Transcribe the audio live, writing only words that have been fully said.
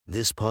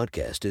This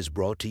podcast is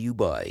brought to you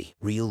by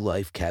Real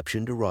Life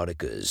Captioned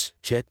Eroticas.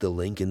 Check the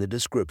link in the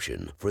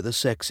description for the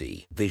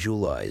sexy,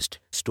 visualized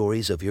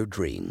stories of your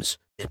dreams.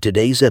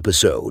 Today's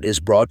episode is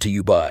brought to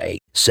you by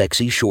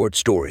Sexy Short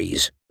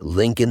Stories.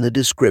 Link in the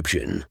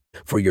description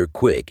for your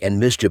quick and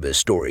mischievous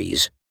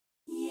stories.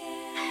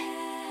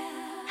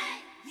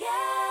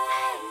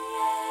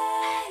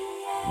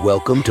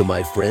 Welcome to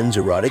my friend's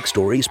Erotic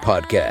Stories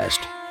podcast,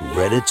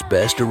 Reddit's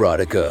Best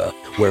Erotica,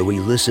 where we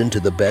listen to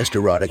the best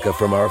erotica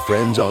from our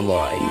friends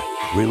online.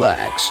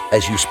 Relax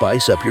as you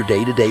spice up your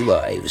day-to-day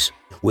lives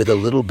with a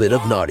little bit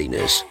of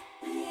naughtiness.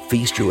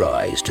 Feast your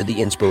eyes to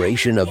the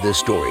inspiration of this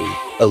story,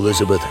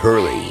 Elizabeth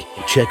Hurley.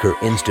 Check her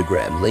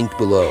Instagram linked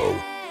below.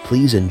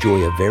 Please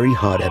enjoy a very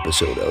hot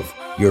episode of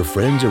Your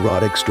Friend's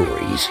Erotic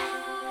Stories.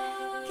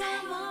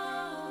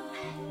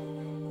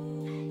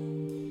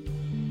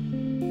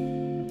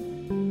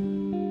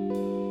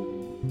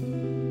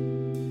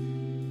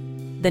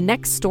 The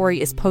next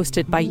story is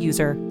posted by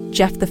user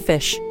Jeff the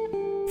Fish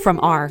from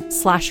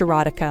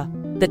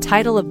r/erotica. The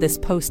title of this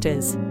post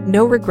is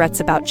No Regrets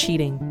About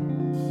Cheating.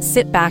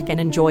 Sit back and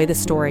enjoy the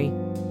story.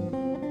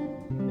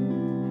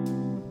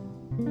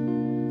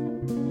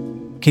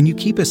 Can you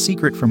keep a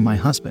secret from my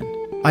husband?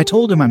 I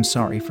told him I'm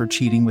sorry for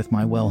cheating with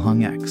my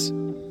well-hung ex.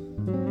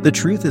 The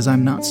truth is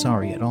I'm not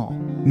sorry at all.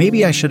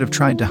 Maybe I should have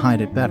tried to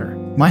hide it better.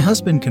 My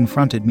husband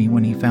confronted me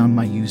when he found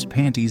my used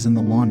panties in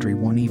the laundry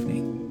one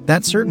evening.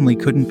 That certainly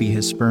couldn't be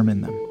his sperm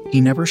in them.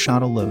 He never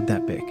shot a load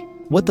that big.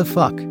 What the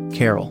fuck,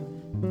 Carol?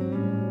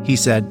 He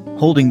said,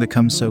 holding the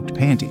cum-soaked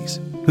panties.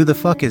 Who the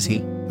fuck is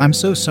he? I'm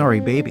so sorry,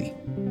 baby.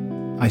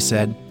 I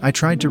said, I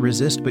tried to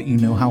resist, but you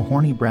know how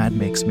horny Brad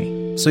makes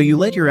me. So you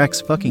let your ex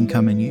fucking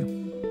come in you?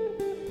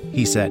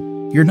 He said,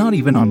 you're not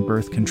even on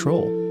birth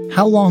control.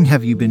 How long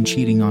have you been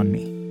cheating on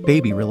me?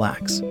 Baby,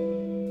 relax.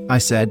 I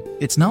said,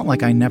 it's not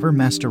like I never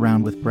messed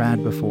around with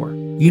Brad before.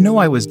 You know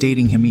I was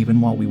dating him even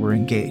while we were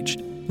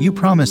engaged. You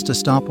promised to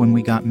stop when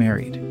we got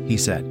married, he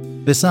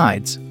said.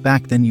 Besides,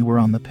 back then you were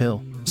on the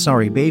pill.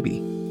 Sorry,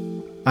 baby.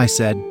 I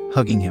said,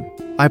 hugging him.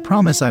 I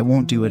promise I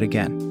won't do it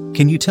again.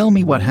 Can you tell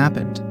me what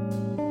happened?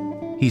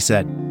 He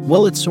said,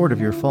 well, it's sort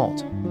of your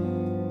fault.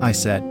 I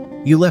said,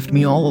 you left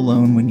me all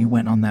alone when you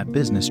went on that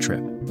business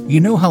trip.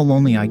 You know how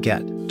lonely I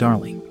get,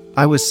 darling.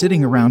 I was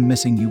sitting around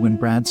missing you when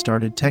Brad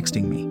started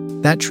texting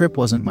me. That trip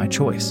wasn't my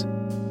choice.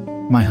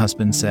 My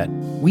husband said,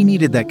 we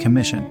needed that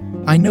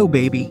commission. I know,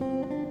 baby.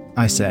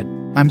 I said,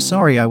 I'm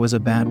sorry I was a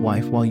bad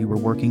wife while you were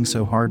working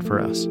so hard for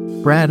us.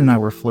 Brad and I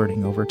were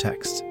flirting over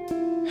texts.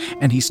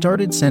 And he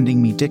started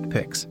sending me dick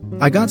pics.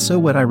 I got so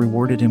wet I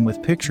rewarded him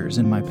with pictures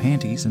in my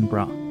panties and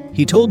bra.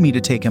 He told me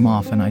to take him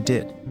off and I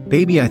did.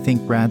 Baby, I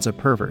think Brad's a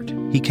pervert.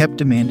 He kept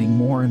demanding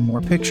more and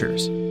more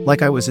pictures,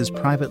 like I was his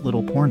private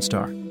little porn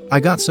star. I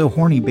got so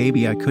horny,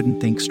 baby, I couldn't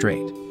think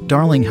straight.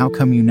 Darling, how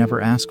come you never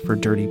asked for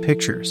dirty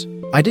pictures?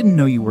 I didn't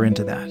know you were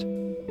into that.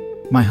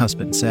 My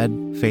husband said,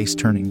 face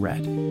turning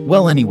red.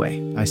 Well,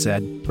 anyway, I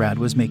said, Brad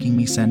was making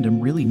me send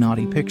him really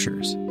naughty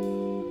pictures.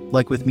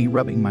 Like with me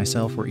rubbing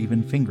myself or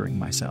even fingering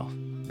myself.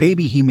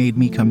 Baby, he made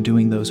me come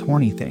doing those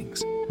horny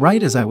things.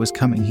 Right as I was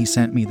coming, he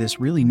sent me this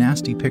really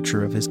nasty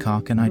picture of his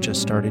cock and I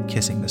just started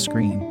kissing the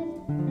screen.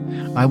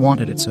 I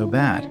wanted it so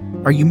bad.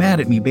 Are you mad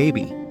at me,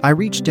 baby? I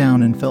reached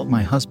down and felt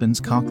my husband's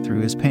cock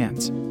through his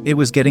pants. It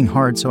was getting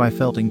hard, so I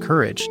felt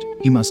encouraged.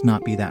 He must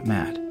not be that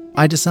mad.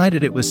 I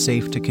decided it was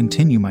safe to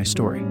continue my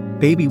story.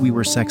 Baby, we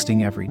were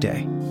sexting every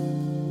day.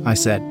 I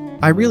said,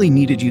 I really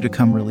needed you to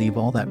come relieve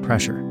all that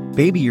pressure.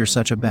 Baby, you're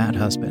such a bad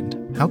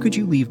husband. How could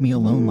you leave me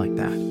alone like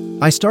that?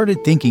 I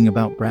started thinking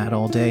about Brad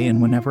all day,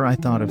 and whenever I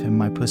thought of him,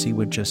 my pussy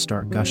would just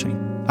start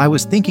gushing. I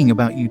was thinking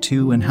about you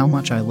too and how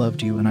much I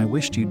loved you, and I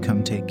wished you'd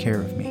come take care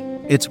of me.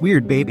 It's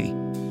weird, baby.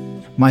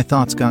 My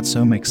thoughts got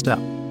so mixed up.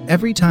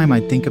 Every time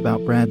I'd think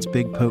about Brad's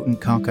big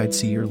potent cock, I'd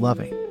see your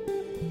loving,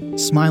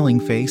 smiling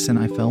face, and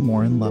I fell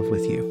more in love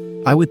with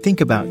you. I would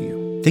think about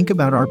you, think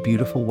about our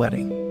beautiful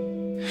wedding.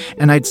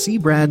 And I'd see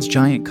Brad's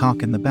giant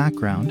cock in the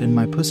background and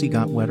my pussy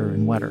got wetter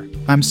and wetter.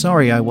 I'm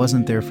sorry I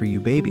wasn't there for you,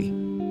 baby.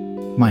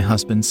 My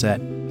husband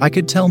said. I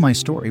could tell my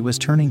story was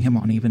turning him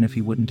on even if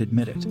he wouldn't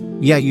admit it.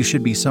 Yeah, you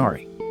should be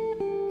sorry.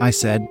 I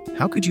said,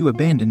 how could you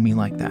abandon me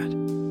like that?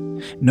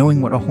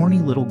 Knowing what a horny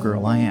little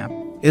girl I am.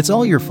 It's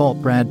all your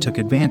fault. Brad took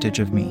advantage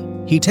of me.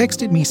 He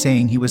texted me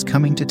saying he was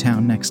coming to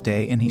town next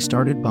day and he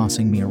started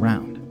bossing me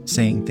around,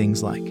 saying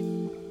things like,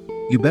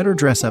 you better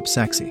dress up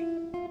sexy.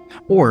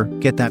 Or,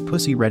 get that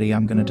pussy ready,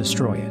 I'm gonna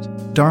destroy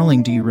it.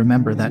 Darling, do you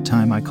remember that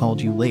time I called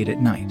you late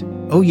at night?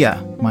 Oh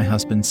yeah, my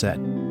husband said.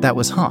 That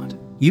was hot.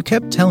 You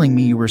kept telling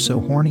me you were so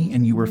horny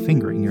and you were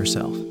fingering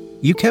yourself.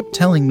 You kept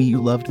telling me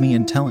you loved me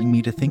and telling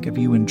me to think of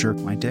you and jerk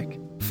my dick.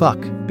 Fuck,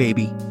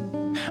 baby.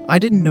 I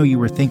didn't know you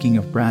were thinking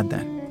of Brad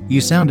then.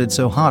 You sounded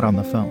so hot on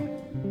the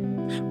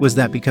phone. Was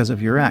that because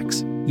of your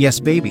ex? Yes,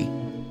 baby.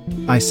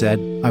 I said,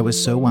 I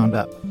was so wound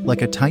up,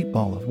 like a tight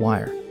ball of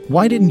wire.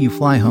 Why didn't you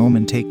fly home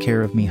and take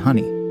care of me,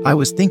 honey? I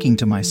was thinking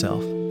to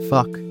myself,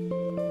 fuck.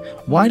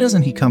 Why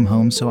doesn't he come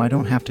home so I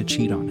don't have to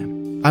cheat on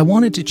him? I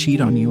wanted to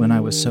cheat on you and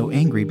I was so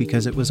angry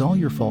because it was all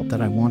your fault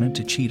that I wanted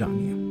to cheat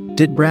on you.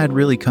 Did Brad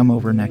really come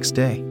over next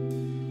day?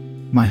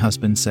 My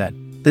husband said.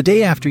 The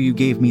day after you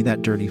gave me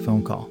that dirty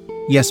phone call.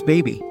 Yes,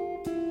 baby.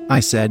 I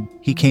said.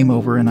 He came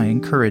over and I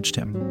encouraged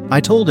him. I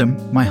told him,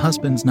 my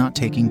husband's not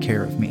taking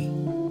care of me.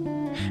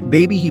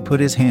 Baby, he put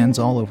his hands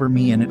all over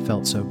me and it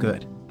felt so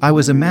good. I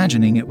was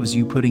imagining it was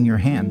you putting your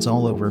hands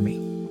all over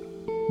me.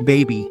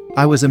 Baby,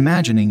 I was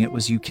imagining it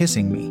was you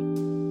kissing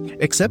me.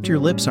 Except your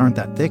lips aren't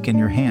that thick and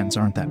your hands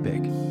aren't that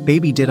big.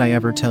 Baby, did I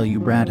ever tell you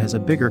Brad has a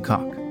bigger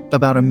cock?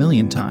 About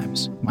 1,000,000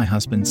 times, my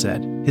husband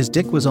said. His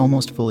dick was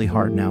almost fully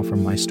hard now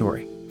from my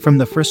story. From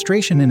the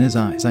frustration in his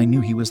eyes, I knew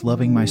he was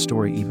loving my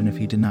story even if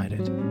he denied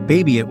it.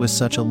 Baby, it was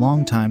such a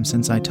long time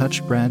since I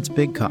touched Brad's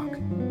big cock.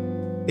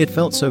 It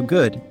felt so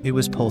good, it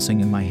was pulsing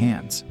in my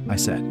hands, I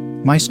said.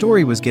 My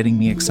story was getting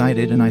me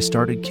excited and I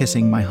started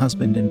kissing my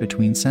husband in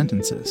between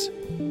sentences,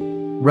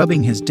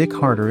 rubbing his dick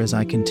harder as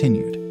I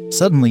continued.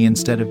 Suddenly,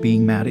 instead of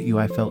being mad at you,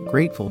 I felt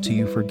grateful to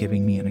you for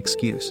giving me an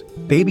excuse.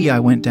 Baby, I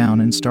went down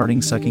and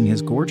started sucking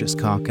his gorgeous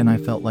cock and I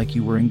felt like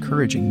you were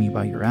encouraging me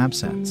by your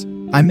absence.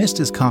 I missed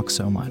his cock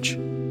so much.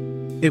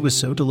 It was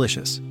so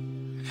delicious.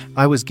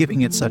 I was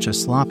giving it such a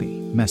sloppy,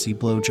 messy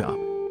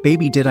blowjob.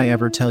 Baby, did I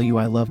ever tell you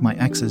I love my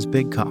ex's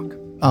big cock?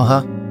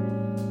 Uh-huh.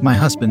 My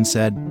husband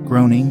said,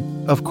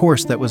 groaning. Of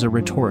course, that was a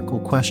rhetorical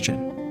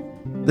question.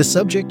 The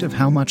subject of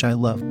how much I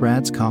love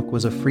Brad's cock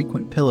was a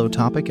frequent pillow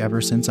topic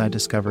ever since I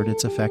discovered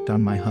its effect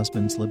on my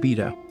husband's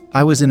libido.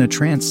 I was in a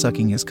trance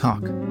sucking his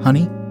cock.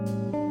 Honey?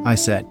 I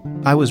said.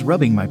 I was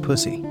rubbing my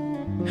pussy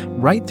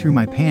right through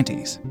my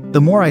panties.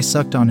 The more I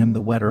sucked on him,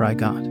 the wetter I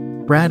got.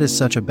 Brad is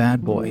such a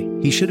bad boy.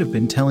 He should have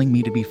been telling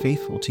me to be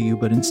faithful to you,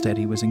 but instead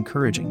he was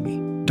encouraging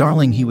me.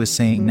 Darling, he was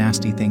saying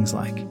nasty things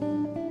like,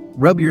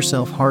 rub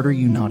yourself harder,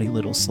 you naughty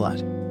little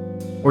slut.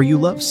 Or you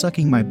love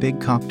sucking my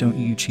big cock, don't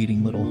you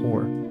cheating little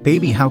whore.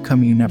 Baby, how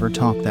come you never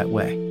talk that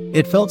way?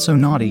 It felt so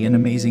naughty and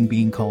amazing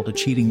being called a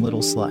cheating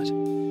little slut.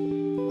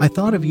 I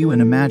thought of you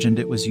and imagined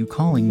it was you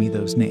calling me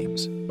those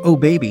names. Oh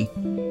baby,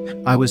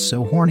 I was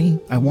so horny.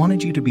 I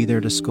wanted you to be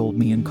there to scold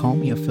me and call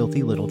me a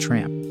filthy little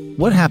tramp.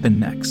 What happened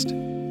next?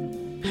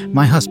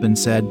 My husband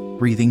said,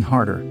 breathing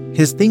harder.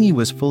 His thingy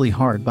was fully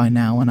hard by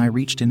now and I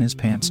reached in his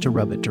pants to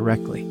rub it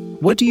directly.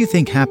 What do you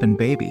think happened,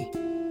 baby?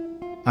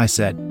 I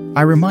said.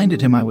 I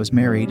reminded him I was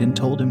married and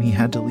told him he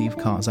had to leave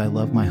cause I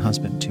love my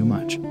husband too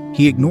much.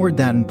 He ignored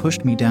that and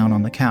pushed me down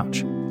on the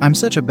couch. I'm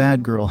such a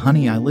bad girl,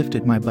 honey. I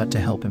lifted my butt to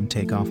help him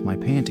take off my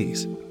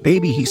panties.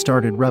 Baby, he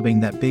started rubbing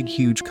that big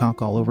huge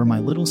cock all over my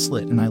little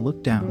slit and I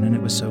looked down and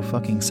it was so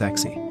fucking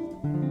sexy.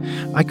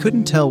 I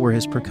couldn't tell where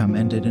his precum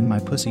ended and my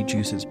pussy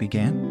juices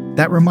began.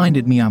 That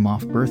reminded me I'm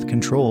off birth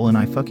control and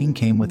I fucking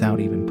came without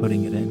even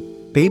putting it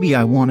in. Baby,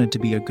 I wanted to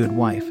be a good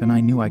wife and I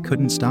knew I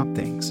couldn't stop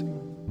things.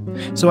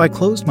 So I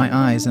closed my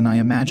eyes and I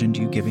imagined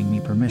you giving me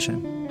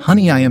permission.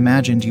 Honey, I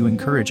imagined you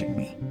encouraging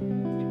me.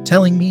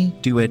 Telling me,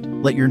 do it,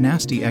 let your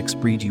nasty ex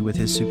breed you with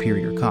his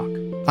superior cock.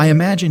 I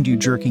imagined you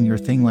jerking your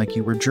thing like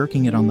you were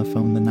jerking it on the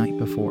phone the night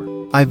before.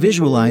 I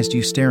visualized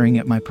you staring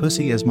at my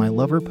pussy as my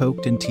lover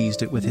poked and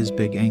teased it with his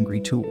big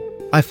angry tool.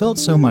 I felt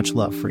so much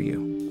love for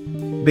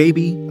you.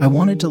 Baby, I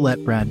wanted to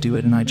let Brad do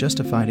it and I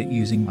justified it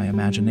using my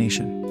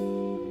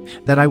imagination.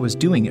 That I was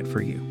doing it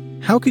for you.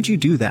 How could you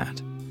do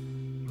that?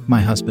 My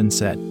husband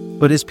said,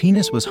 but his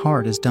penis was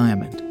hard as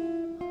diamond.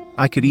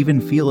 I could even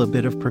feel a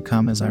bit of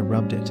precum as I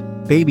rubbed it.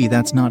 Baby,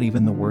 that's not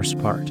even the worst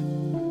part.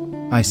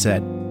 I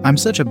said, I'm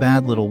such a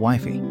bad little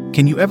wifey.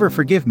 Can you ever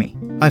forgive me?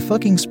 I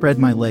fucking spread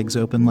my legs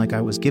open like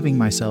I was giving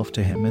myself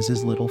to him as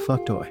his little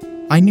fuck toy.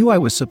 I knew I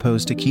was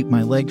supposed to keep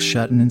my legs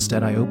shut and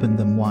instead I opened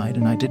them wide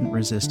and I didn't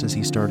resist as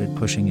he started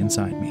pushing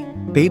inside me.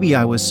 Baby,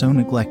 I was so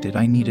neglected.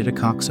 I needed a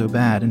cock so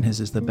bad and his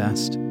is the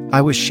best.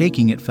 I was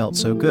shaking, it felt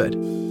so good.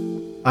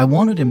 I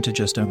wanted him to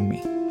just own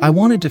me. I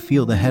wanted to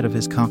feel the head of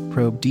his cock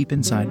probe deep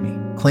inside me,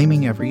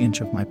 claiming every inch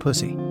of my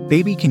pussy.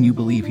 Baby, can you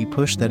believe he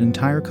pushed that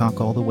entire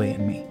cock all the way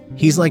in me?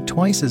 He's like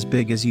twice as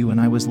big as you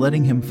and I was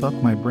letting him fuck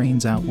my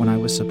brains out when I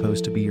was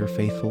supposed to be your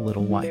faithful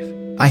little wife.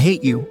 I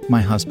hate you,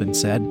 my husband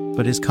said,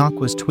 but his cock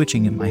was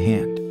twitching in my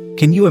hand.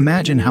 Can you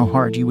imagine how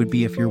hard you would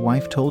be if your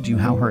wife told you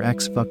how her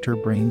ex fucked her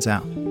brains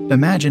out?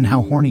 Imagine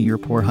how horny your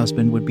poor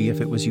husband would be if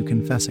it was you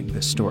confessing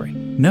this story.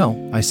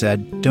 No, I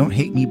said, don't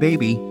hate me,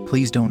 baby.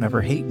 Please don't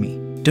ever hate me.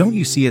 Don't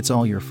you see it's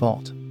all your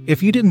fault?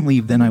 If you didn't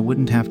leave, then I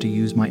wouldn't have to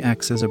use my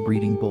ex as a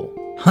breeding bull.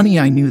 Honey,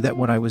 I knew that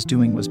what I was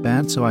doing was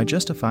bad, so I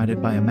justified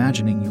it by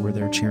imagining you were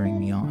there cheering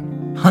me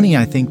on. Honey,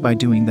 I think by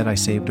doing that I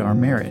saved our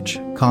marriage,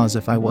 cause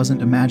if I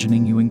wasn't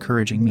imagining you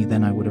encouraging me,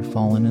 then I would have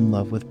fallen in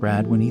love with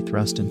Brad when he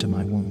thrust into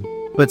my womb.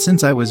 But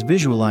since I was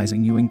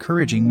visualizing you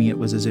encouraging me, it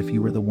was as if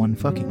you were the one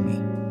fucking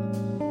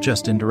me.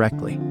 Just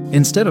indirectly.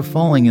 Instead of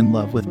falling in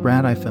love with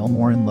Brad, I fell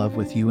more in love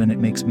with you, and it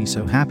makes me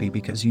so happy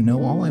because you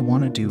know all I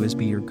want to do is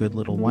be your good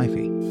little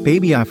wifey.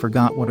 Baby, I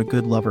forgot what a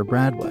good lover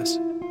Brad was.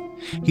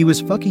 He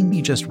was fucking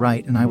me just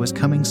right and I was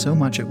coming so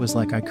much it was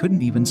like I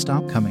couldn't even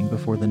stop coming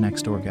before the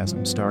next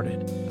orgasm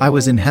started. I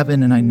was in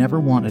heaven and I never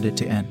wanted it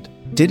to end.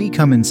 Did he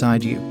come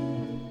inside you?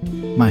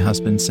 My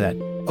husband said.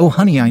 Oh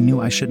honey, I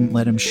knew I shouldn't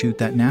let him shoot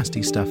that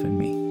nasty stuff in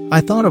me. I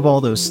thought of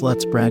all those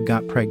sluts Brad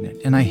got pregnant,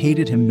 and I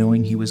hated him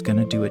knowing he was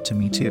gonna do it to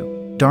me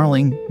too.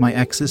 Darling, my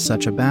ex is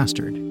such a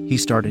bastard. He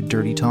started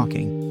dirty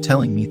talking,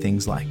 telling me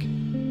things like,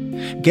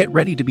 "Get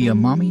ready to be a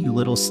mommy, you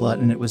little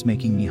slut," and it was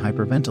making me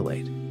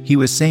hyperventilate. He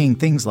was saying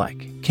things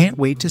like, "Can't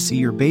wait to see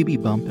your baby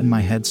bump," and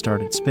my head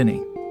started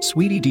spinning.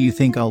 "Sweetie, do you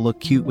think I'll look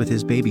cute with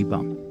his baby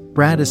bump?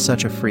 Brad is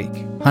such a freak."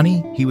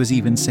 Honey, he was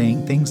even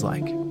saying things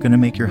like, "Gonna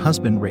make your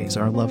husband raise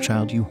our love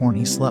child, you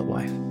horny slut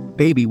wife."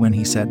 Baby, when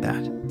he said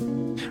that,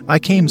 I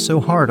came so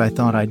hard I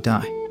thought I'd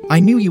die. I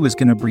knew he was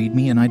gonna breed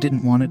me and I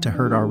didn't want it to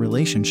hurt our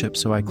relationship,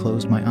 so I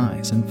closed my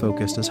eyes and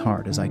focused as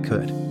hard as I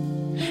could,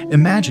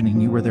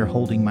 imagining you were there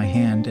holding my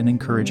hand and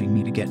encouraging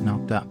me to get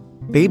knocked up.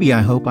 Baby,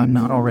 I hope I'm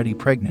not already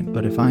pregnant,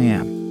 but if I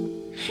am,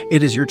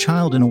 it is your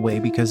child in a way,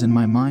 because in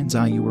my mind's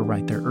eye you were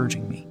right there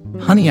urging me.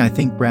 Honey, I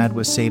think Brad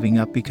was saving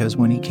up, because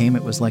when he came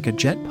it was like a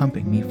jet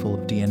pumping me full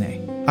of DNA.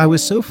 I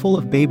was so full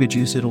of baby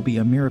juice it'll be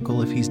a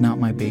miracle if he's not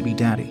my baby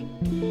daddy.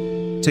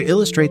 To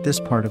illustrate this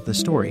part of the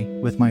story,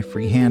 with my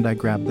free hand I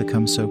grabbed the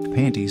cum-soaked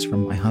panties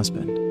from my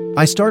husband.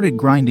 I started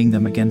grinding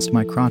them against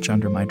my crotch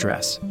under my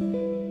dress,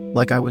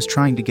 like I was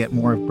trying to get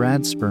more of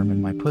Brad's sperm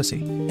in my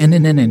pussy.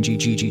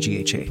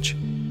 NNNNGGGGHH.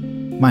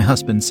 My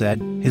husband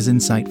said, his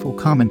insightful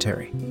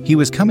commentary. He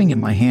was coming in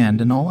my hand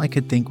and all I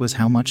could think was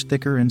how much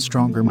thicker and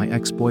stronger my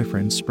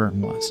ex-boyfriend's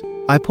sperm was.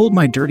 I pulled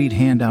my dirtied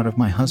hand out of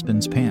my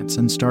husband's pants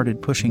and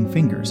started pushing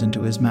fingers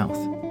into his mouth,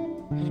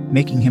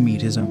 making him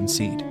eat his own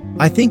seed.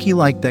 I think he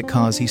liked that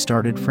cause he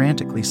started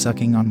frantically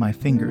sucking on my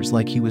fingers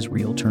like he was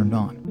real turned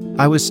on.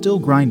 I was still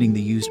grinding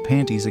the used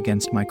panties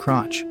against my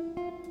crotch,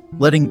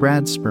 letting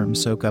Brad's sperm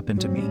soak up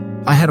into me.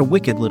 I had a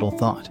wicked little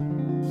thought.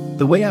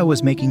 The way I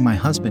was making my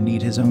husband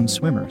eat his own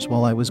swimmers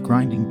while I was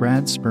grinding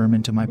Brad's sperm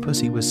into my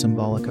pussy was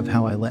symbolic of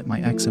how I let my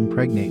ex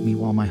impregnate me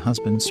while my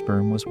husband's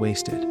sperm was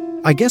wasted.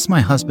 I guess my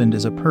husband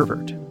is a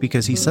pervert,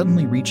 because he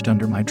suddenly reached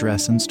under my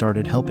dress and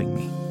started helping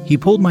me. He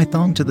pulled my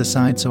thong to the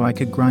side so I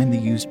could grind the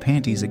used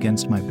panties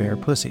against my bare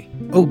pussy.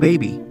 "Oh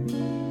baby,"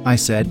 I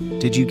said,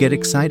 "did you get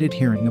excited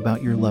hearing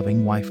about your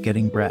loving wife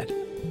getting bread?"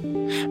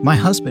 My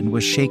husband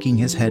was shaking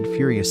his head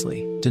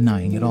furiously,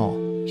 denying it all.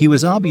 He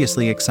was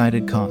obviously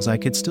excited cause I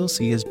could still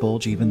see his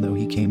bulge even though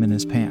he came in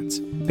his pants.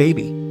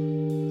 "Baby,"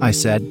 I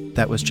said,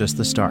 "that was just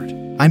the start.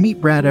 I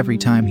meet Brad every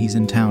time he's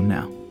in town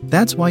now.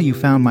 That's why you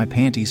found my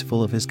panties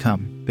full of his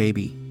cum,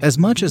 baby. As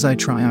much as I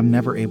try, I'm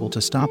never able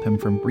to stop him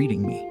from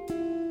breeding me.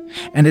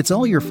 And it's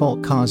all your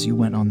fault cause you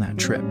went on that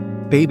trip.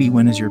 Baby,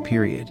 when is your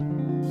period?"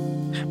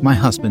 My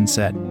husband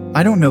said,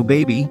 "I don't know,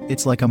 baby.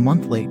 It's like a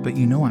month late, but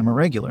you know I'm a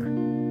regular."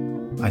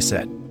 I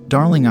said,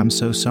 "Darling, I'm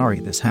so sorry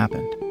this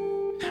happened.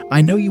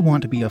 I know you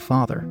want to be a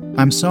father.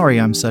 I'm sorry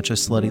I'm such a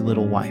slutty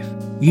little wife.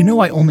 You know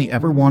I only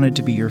ever wanted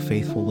to be your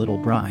faithful little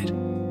bride.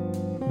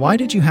 Why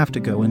did you have to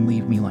go and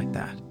leave me like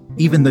that?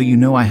 Even though you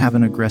know I have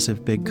an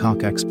aggressive big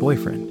cock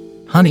ex-boyfriend.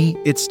 Honey,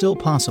 it's still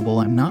possible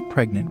I'm not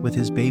pregnant with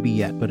his baby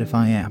yet, but if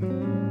I am,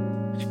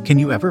 can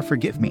you ever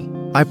forgive me?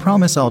 I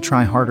promise I'll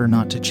try harder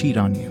not to cheat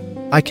on you."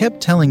 I kept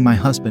telling my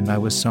husband I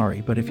was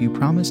sorry, but if you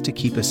promise to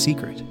keep a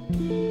secret,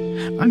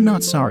 I'm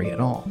not sorry at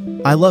all.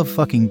 I love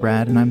fucking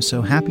Brad and I'm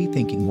so happy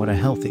thinking what a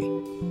healthy,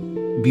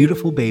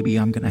 beautiful baby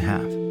I'm gonna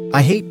have.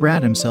 I hate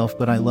Brad himself,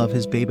 but I love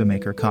his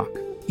baby-maker cock.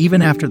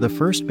 Even after the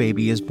first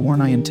baby is born,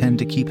 I intend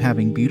to keep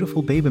having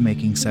beautiful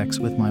baby-making sex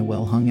with my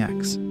well-hung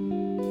ex.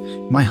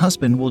 My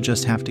husband will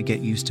just have to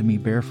get used to me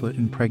barefoot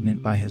and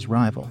pregnant by his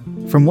rival.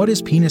 From what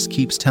his penis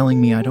keeps telling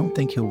me, I don't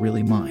think he'll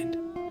really mind.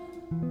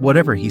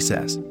 Whatever he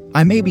says,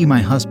 I may be my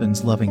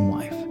husband's loving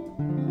wife,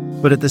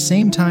 but at the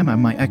same time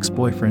I'm my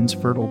ex-boyfriend's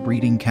fertile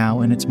breeding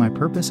cow, and it's my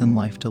purpose in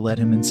life to let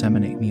him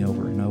inseminate me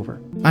over and over.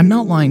 I'm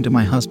not lying to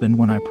my husband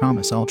when I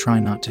promise I'll try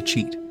not to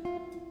cheat.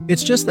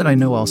 It's just that I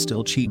know I'll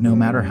still cheat no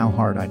matter how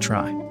hard I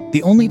try.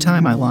 The only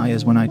time I lie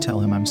is when I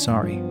tell him I'm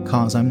sorry,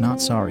 cause I'm not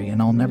sorry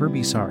and I'll never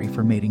be sorry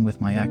for mating with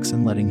my ex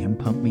and letting him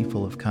pump me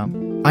full of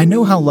cum. I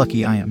know how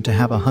lucky I am to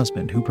have a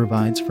husband who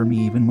provides for me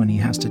even when he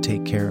has to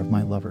take care of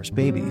my lover's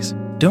babies.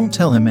 Don't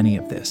tell him any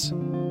of this.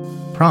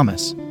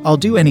 Promise, I'll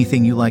do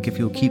anything you like if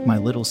you'll keep my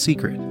little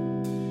secret.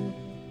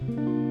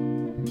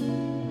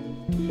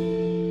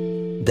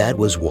 That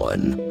was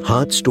one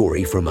hot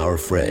story from our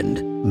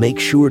friend. Make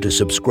sure to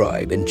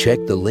subscribe and check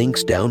the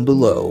links down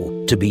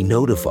below to be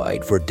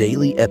notified for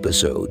daily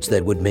episodes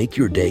that would make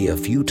your day a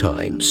few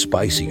times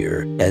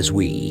spicier as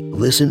we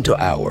listen to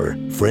our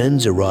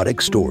friends'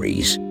 erotic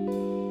stories.